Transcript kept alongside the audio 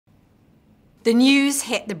The news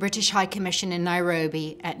hit the British High Commission in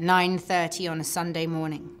Nairobi at 9:30 on a Sunday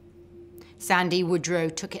morning. Sandy Woodrow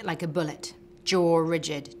took it like a bullet, jaw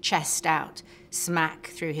rigid, chest out, smack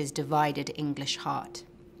through his divided English heart.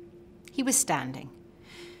 He was standing.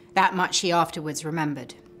 That much he afterwards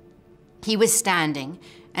remembered. He was standing,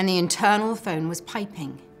 and the internal phone was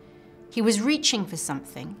piping. He was reaching for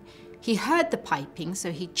something. He heard the piping,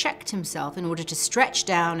 so he checked himself in order to stretch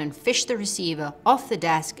down and fish the receiver off the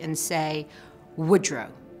desk and say, Woodrow.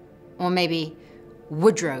 Or maybe,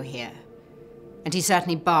 Woodrow here. And he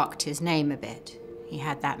certainly barked his name a bit. He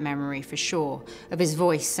had that memory for sure, of his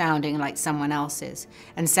voice sounding like someone else's,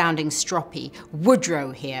 and sounding stroppy.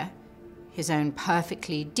 Woodrow here. His own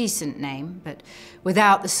perfectly decent name, but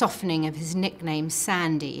without the softening of his nickname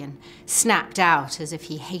Sandy, and snapped out as if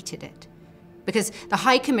he hated it. Because the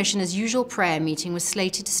High Commissioner's usual prayer meeting was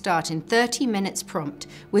slated to start in 30 minutes prompt,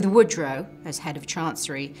 with Woodrow, as head of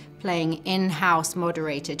Chancery, playing in-house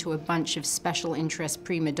moderator to a bunch of special interest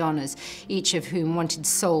prima donnas, each of whom wanted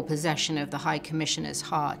sole possession of the High Commissioner's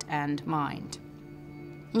heart and mind.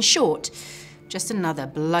 In short, just another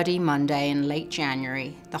bloody Monday in late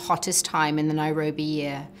January, the hottest time in the Nairobi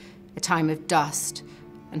year, a time of dust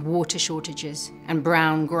and water shortages and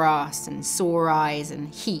brown grass and sore eyes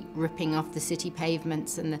and heat ripping off the city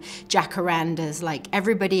pavements and the jacarandas like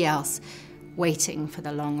everybody else, waiting for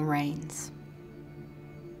the long rains.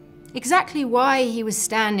 Exactly why he was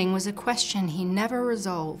standing was a question he never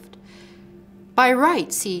resolved. By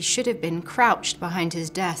rights, he should have been crouched behind his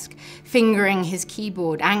desk, fingering his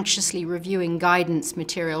keyboard, anxiously reviewing guidance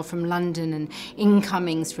material from London and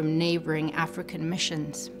incomings from neighboring African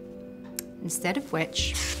missions. Instead of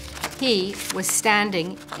which, he was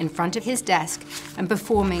standing in front of his desk and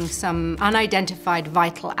performing some unidentified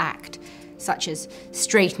vital act, such as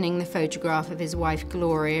straightening the photograph of his wife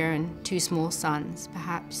Gloria and two small sons,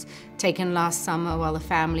 perhaps, taken last summer while the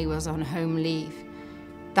family was on home leave.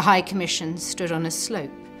 The High Commission stood on a slope,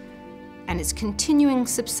 and its continuing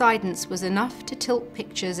subsidence was enough to tilt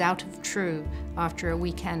pictures out of true after a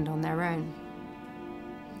weekend on their own.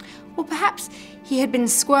 Or perhaps he had been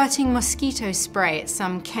squirting mosquito spray at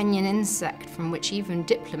some Kenyan insect from which even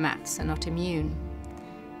diplomats are not immune.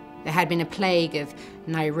 There had been a plague of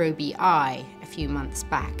Nairobi eye a few months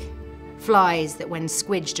back. Flies that when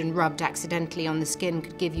squidged and rubbed accidentally on the skin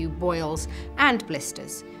could give you boils and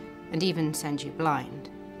blisters, and even send you blind.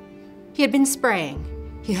 He had been spraying.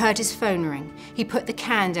 He heard his phone ring. He put the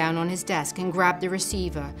can down on his desk and grabbed the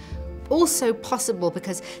receiver. Also possible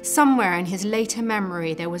because somewhere in his later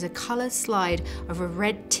memory there was a colour slide of a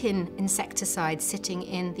red tin insecticide sitting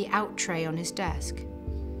in the out tray on his desk.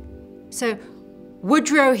 So,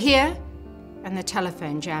 Woodrow here? And the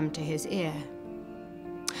telephone jammed to his ear.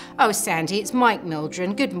 Oh, Sandy, it's Mike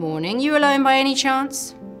Mildren. Good morning. You alone by any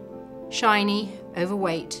chance? Shiny,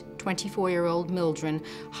 overweight, 24-year-old Mildren,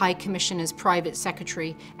 High Commissioner's private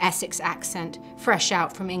secretary, Essex accent, fresh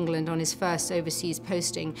out from England on his first overseas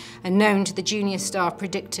posting, and known to the junior staff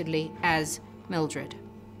predictably as Mildred.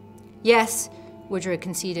 Yes, Woodrow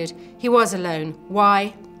conceded. He was alone.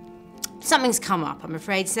 Why? Something's come up, I'm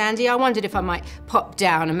afraid, Sandy. I wondered if I might pop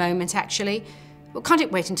down a moment, actually. Well, can't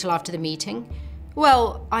it wait until after the meeting?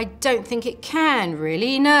 Well, I don't think it can,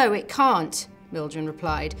 really. No, it can't, Mildred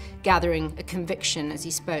replied, gathering a conviction as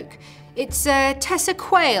he spoke. It's Tessa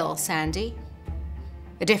Quayle, Sandy.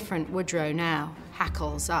 A different Woodrow now,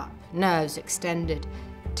 hackles up, nerves extended.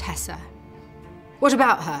 Tessa. What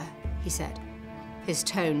about her? He said, his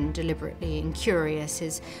tone deliberately incurious,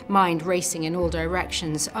 his mind racing in all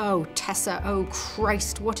directions. Oh, Tessa, oh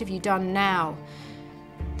Christ, what have you done now?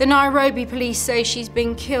 The Nairobi police say she's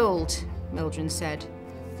been killed, Mildred said,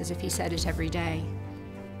 as if he said it every day.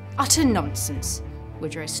 Utter nonsense,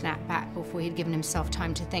 Woodrow snapped back before he'd given himself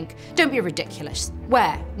time to think. Don't be ridiculous.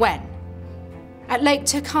 Where? When? At Lake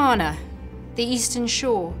Turkana, the eastern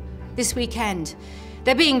shore, this weekend.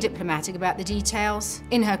 They're being diplomatic about the details.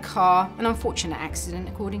 In her car, an unfortunate accident,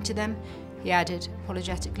 according to them, he added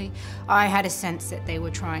apologetically. I had a sense that they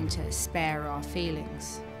were trying to spare our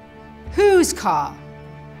feelings. Whose car?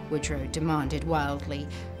 Woodrow demanded wildly,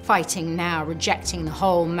 fighting now, rejecting the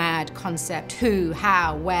whole mad concept, who,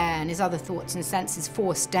 how, where, and his other thoughts and senses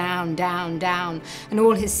forced down, down, down, and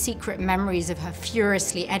all his secret memories of her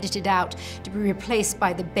furiously edited out to be replaced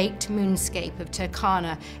by the baked moonscape of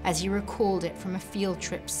Turkana as he recalled it from a field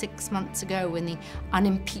trip 6 months ago in the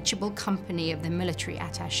unimpeachable company of the military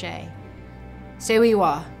attaché. Stay where you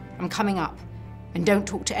are. I'm coming up. And don't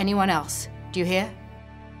talk to anyone else. Do you hear?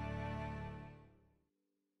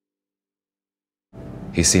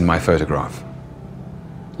 He's seen my photograph.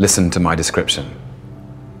 Listen to my description.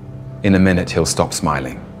 In a minute, he'll stop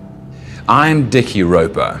smiling. I'm Dickie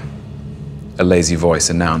Roper, a lazy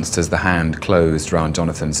voice announced as the hand closed round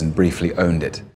Jonathan's and briefly owned it.